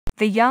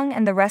The Young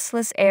and the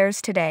Restless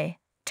airs today.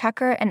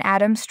 Tucker and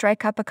Adam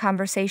strike up a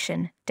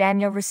conversation,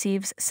 Daniel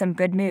receives some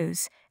good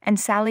news, and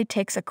Sally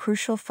takes a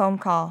crucial phone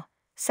call.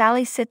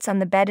 Sally sits on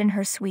the bed in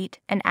her suite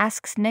and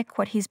asks Nick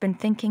what he's been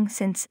thinking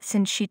since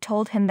she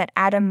told him that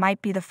Adam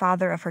might be the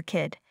father of her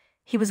kid.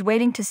 He was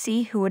waiting to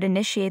see who would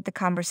initiate the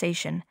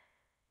conversation.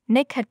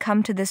 Nick had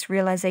come to this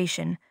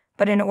realization,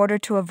 but in order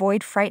to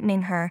avoid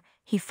frightening her,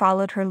 he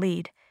followed her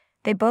lead.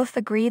 They both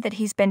agree that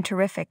he's been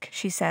terrific,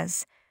 she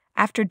says.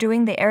 After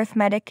doing the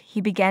arithmetic,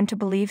 he began to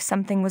believe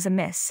something was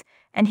amiss,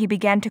 and he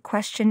began to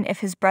question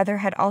if his brother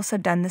had also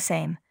done the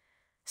same.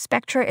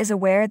 Spectra is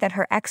aware that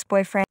her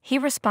ex-boyfriend. He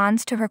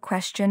responds to her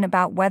question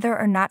about whether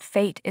or not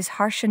fate is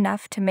harsh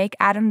enough to make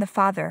Adam the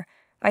father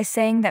by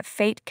saying that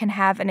fate can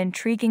have an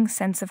intriguing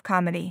sense of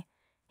comedy.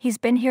 He's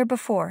been here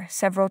before,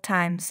 several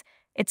times.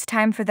 It's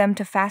time for them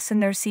to fasten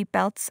their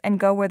seatbelts and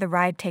go where the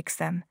ride takes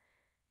them.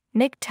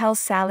 Nick tells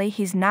Sally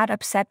he's not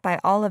upset by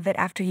all of it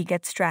after he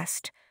gets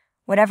dressed.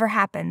 Whatever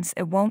happens,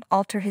 it won't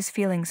alter his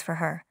feelings for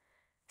her.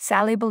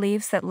 Sally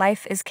believes that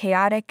life is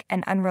chaotic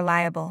and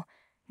unreliable.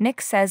 Nick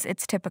says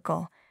it's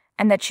typical,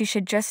 and that she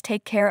should just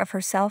take care of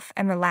herself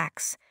and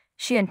relax.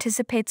 She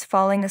anticipates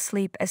falling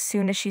asleep as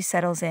soon as she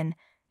settles in.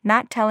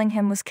 Not telling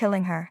him was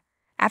killing her.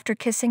 After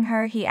kissing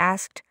her, he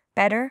asked,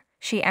 "Better?"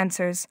 She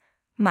answers,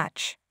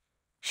 "Much."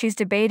 She's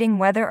debating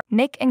whether.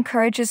 Nick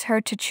encourages her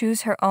to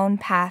choose her own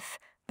path,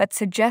 but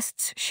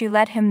suggests she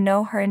let him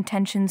know her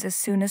intentions as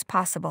soon as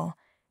possible.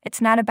 It's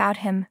not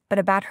about him, but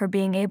about her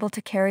being able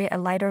to carry a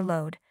lighter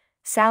load.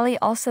 Sally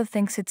also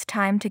thinks it's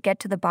time to get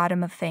to the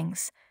bottom of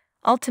things.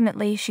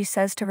 Ultimately, she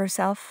says to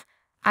herself,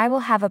 "I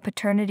will have a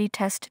paternity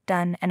test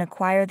done and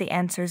acquire the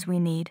answers we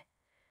need."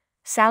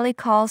 Sally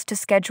calls to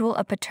schedule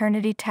a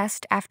paternity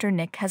test after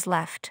Nick has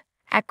left.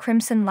 At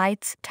Crimson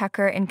Lights,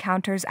 Tucker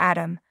encounters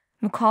Adam.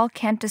 McCall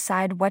can't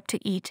decide what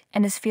to eat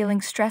and is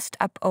feeling stressed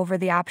up over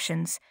the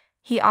options.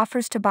 He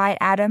offers to buy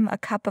Adam a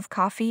cup of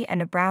coffee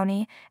and a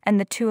brownie, and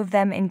the two of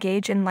them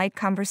engage in light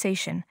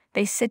conversation.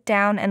 They sit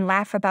down and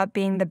laugh about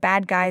being the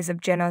bad guys of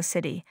Genoa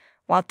City,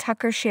 while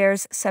Tucker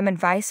shares some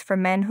advice for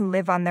men who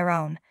live on their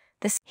own.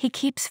 He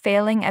keeps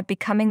failing at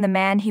becoming the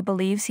man he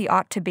believes he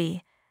ought to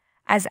be.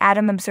 As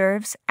Adam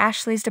observes,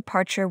 Ashley's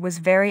departure was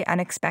very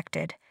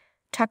unexpected.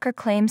 Tucker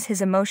claims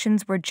his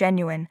emotions were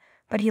genuine,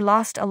 but he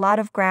lost a lot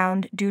of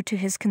ground due to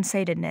his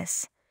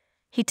conceitedness.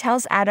 He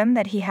tells Adam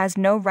that he has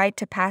no right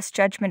to pass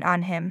judgment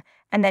on him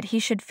and that he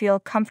should feel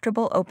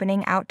comfortable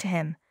opening out to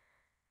him.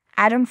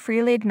 Adam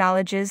freely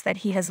acknowledges that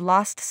he has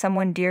lost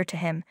someone dear to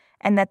him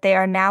and that they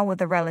are now with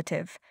a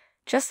relative.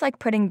 Just like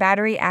putting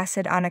battery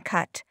acid on a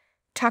cut,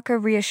 Tucker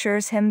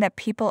reassures him that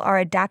people are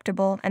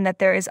adaptable and that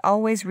there is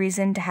always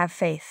reason to have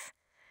faith.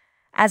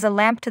 As a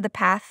lamp to the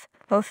path,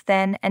 both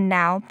then and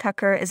now,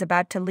 Tucker is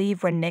about to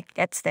leave when Nick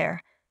gets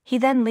there. He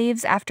then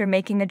leaves after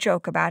making a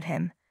joke about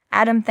him.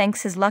 Adam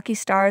thanks his lucky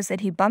stars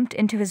that he bumped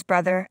into his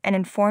brother and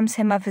informs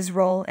him of his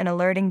role in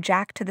alerting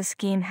Jack to the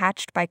scheme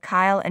hatched by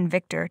Kyle and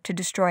Victor to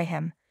destroy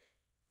him.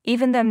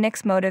 Even though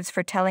Nick's motives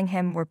for telling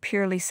him were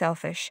purely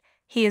selfish,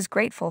 he is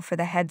grateful for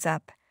the heads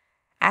up.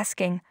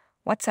 Asking,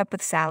 "What's up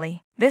with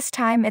Sally?" This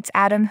time it's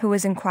Adam who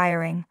is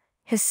inquiring.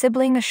 His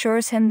sibling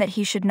assures him that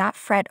he should not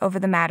fret over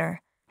the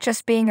matter.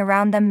 Just being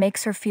around them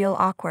makes her feel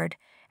awkward,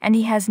 and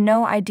he has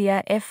no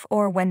idea if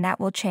or when that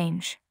will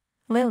change.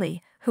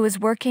 Lily, who is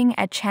working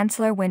at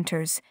Chancellor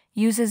Winters,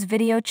 uses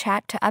video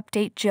chat to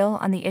update Jill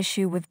on the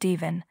issue with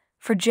Devon.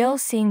 For Jill,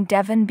 seeing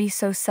Devon be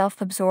so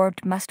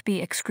self-absorbed must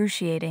be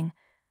excruciating.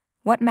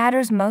 What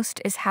matters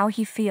most is how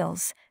he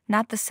feels,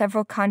 not the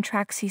several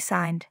contracts he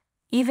signed.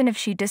 Even if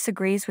she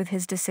disagrees with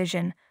his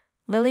decision,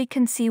 Lily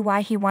can see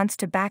why he wants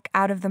to back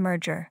out of the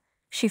merger.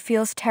 She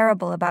feels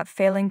terrible about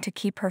failing to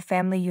keep her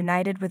family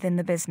united within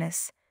the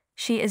business.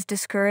 She is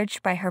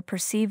discouraged by her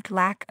perceived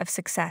lack of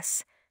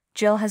success.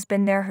 Jill has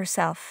been there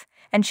herself,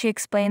 and she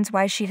explains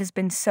why she has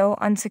been so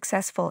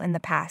unsuccessful in the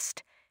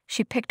past.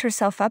 She picked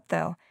herself up,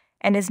 though,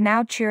 and is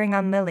now cheering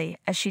on Lily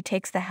as she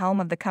takes the helm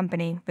of the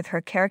company with her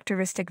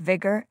characteristic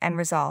vigor and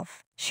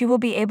resolve. She will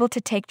be able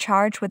to take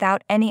charge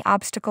without any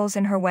obstacles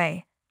in her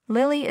way.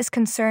 Lily is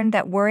concerned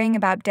that worrying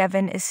about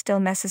Devon is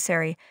still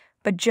necessary,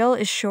 but Jill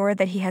is sure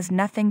that he has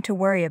nothing to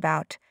worry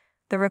about.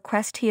 The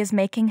request he is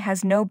making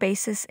has no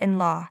basis in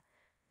law.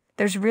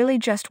 There's really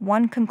just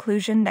one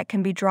conclusion that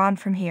can be drawn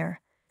from here.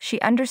 She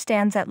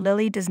understands that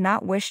Lily does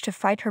not wish to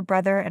fight her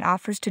brother and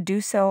offers to do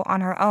so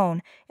on her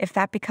own if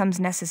that becomes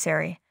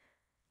necessary.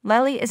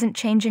 Lily isn't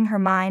changing her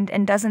mind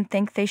and doesn't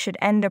think they should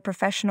end a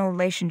professional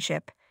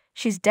relationship.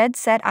 She's dead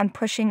set on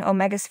pushing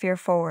Omegasphere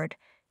forward.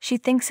 She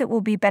thinks it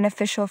will be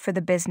beneficial for the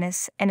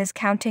business and is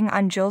counting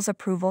on Jill's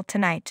approval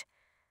tonight.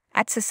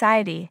 At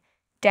Society,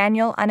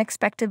 Daniel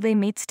unexpectedly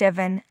meets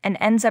Devon and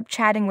ends up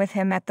chatting with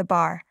him at the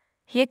bar.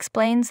 He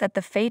explains that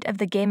the fate of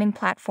the gaming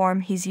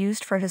platform he's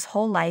used for his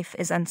whole life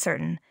is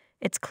uncertain.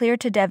 It's clear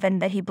to Devon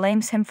that he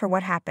blames him for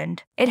what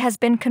happened. It has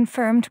been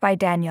confirmed by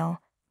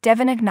Daniel.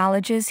 Devon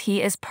acknowledges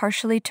he is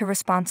partially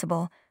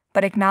responsible,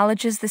 but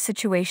acknowledges the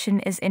situation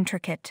is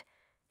intricate.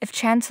 If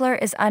Chancellor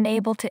is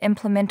unable to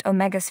implement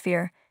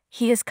Omegasphere,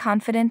 He is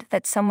confident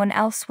that someone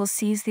else will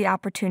seize the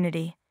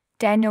opportunity.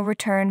 Daniel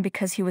returned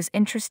because he was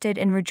interested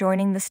in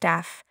rejoining the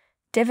staff.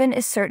 Devon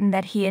is certain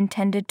that he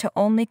intended to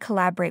only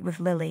collaborate with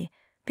Lily,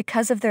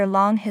 because of their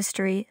long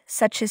history,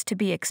 such is to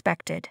be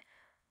expected.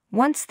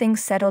 Once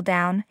things settle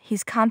down,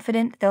 he's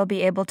confident they'll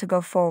be able to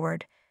go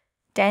forward.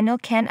 Daniel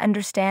can't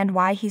understand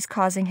why he's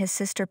causing his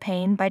sister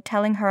pain by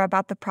telling her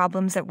about the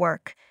problems at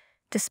work.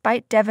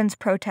 Despite Devon's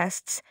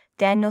protests,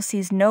 Daniel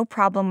sees no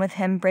problem with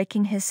him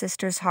breaking his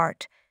sister's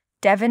heart.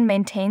 Devon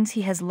maintains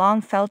he has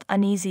long felt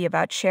uneasy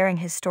about sharing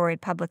his story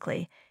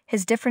publicly.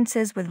 His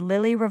differences with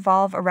Lily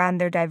revolve around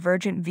their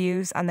divergent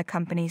views on the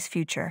company's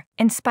future.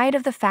 In spite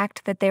of the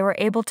fact that they were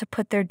able to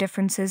put their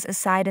differences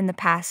aside in the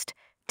past,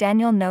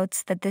 Daniel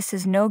notes that this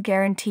is no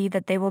guarantee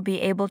that they will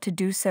be able to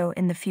do so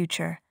in the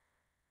future.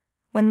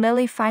 When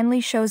Lily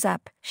finally shows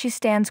up, she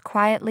stands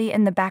quietly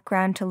in the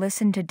background to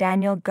listen to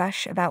Daniel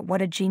gush about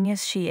what a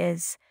genius she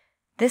is.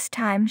 This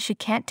time, she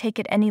can't take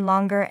it any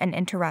longer and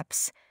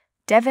interrupts.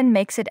 Devon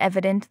makes it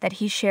evident that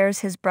he shares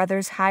his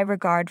brother's high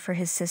regard for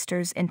his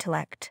sister's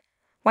intellect.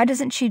 Why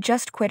doesn't she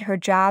just quit her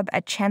job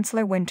at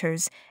Chancellor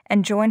Winters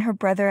and join her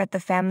brother at the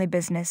family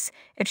business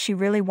if she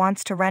really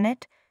wants to run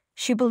it?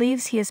 She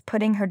believes he is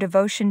putting her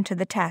devotion to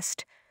the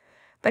test.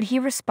 But he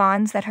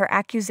responds that her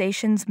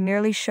accusations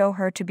merely show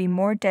her to be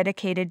more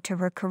dedicated to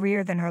her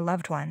career than her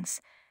loved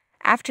ones.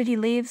 After he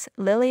leaves,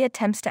 Lily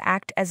attempts to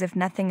act as if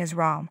nothing is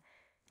wrong.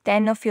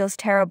 Daniel feels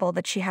terrible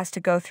that she has to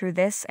go through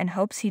this and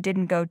hopes he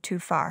didn't go too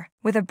far.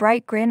 With a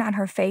bright grin on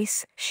her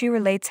face, she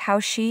relates how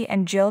she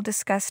and Jill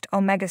discussed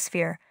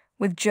Omegasphere,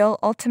 with Jill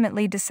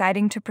ultimately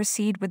deciding to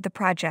proceed with the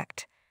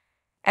project.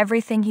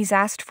 Everything he's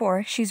asked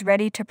for, she's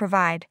ready to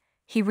provide.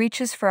 He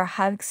reaches for a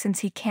hug since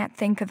he can't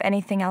think of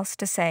anything else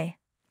to say.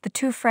 The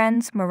two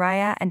friends,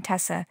 Mariah and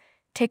Tessa,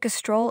 take a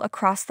stroll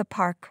across the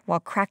park while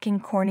cracking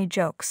corny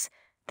jokes.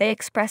 They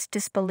express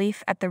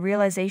disbelief at the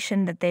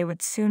realization that they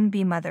would soon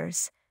be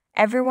mothers.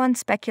 Everyone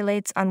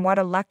speculates on what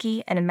a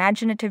lucky and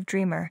imaginative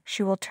dreamer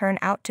she will turn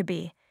out to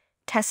be.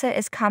 Tessa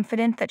is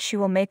confident that she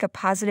will make a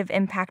positive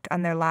impact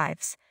on their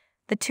lives.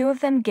 The two of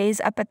them gaze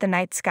up at the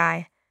night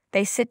sky.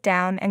 They sit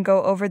down and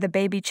go over the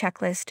baby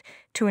checklist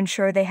to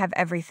ensure they have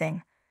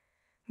everything.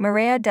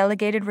 Mariah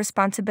delegated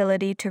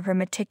responsibility to her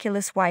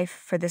meticulous wife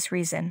for this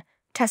reason.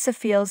 Tessa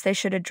feels they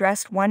should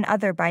address one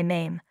other by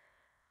name.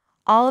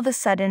 All of a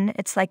sudden,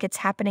 it's like it's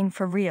happening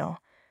for real.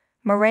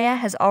 Mariah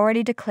has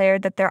already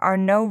declared that there are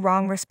no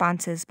wrong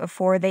responses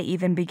before they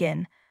even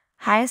begin.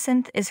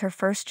 Hyacinth is her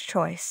first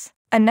choice.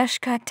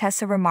 Anushka,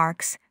 Tessa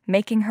remarks,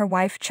 making her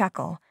wife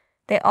chuckle.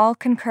 They all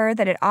concur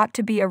that it ought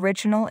to be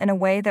original in a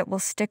way that will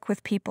stick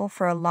with people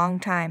for a long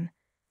time.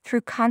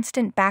 Through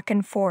constant back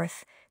and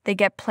forth, they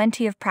get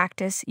plenty of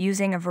practice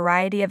using a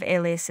variety of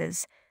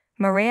aliases.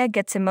 Mariah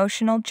gets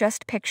emotional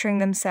just picturing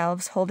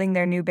themselves holding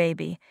their new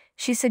baby.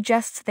 She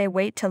suggests they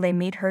wait till they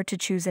meet her to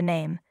choose a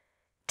name.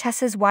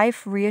 Tessa's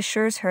wife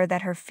reassures her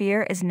that her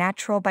fear is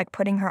natural by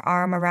putting her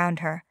arm around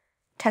her.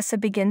 Tessa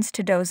begins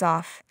to doze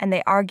off, and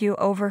they argue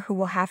over who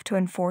will have to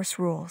enforce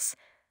rules.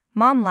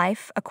 Mom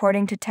life,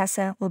 according to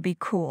Tessa, will be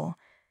cool.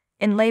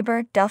 In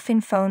labor, Delphine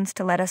phones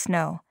to let us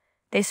know.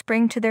 They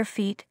spring to their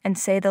feet and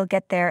say they'll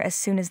get there as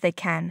soon as they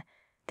can.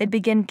 They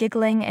begin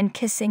giggling and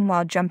kissing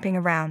while jumping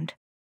around.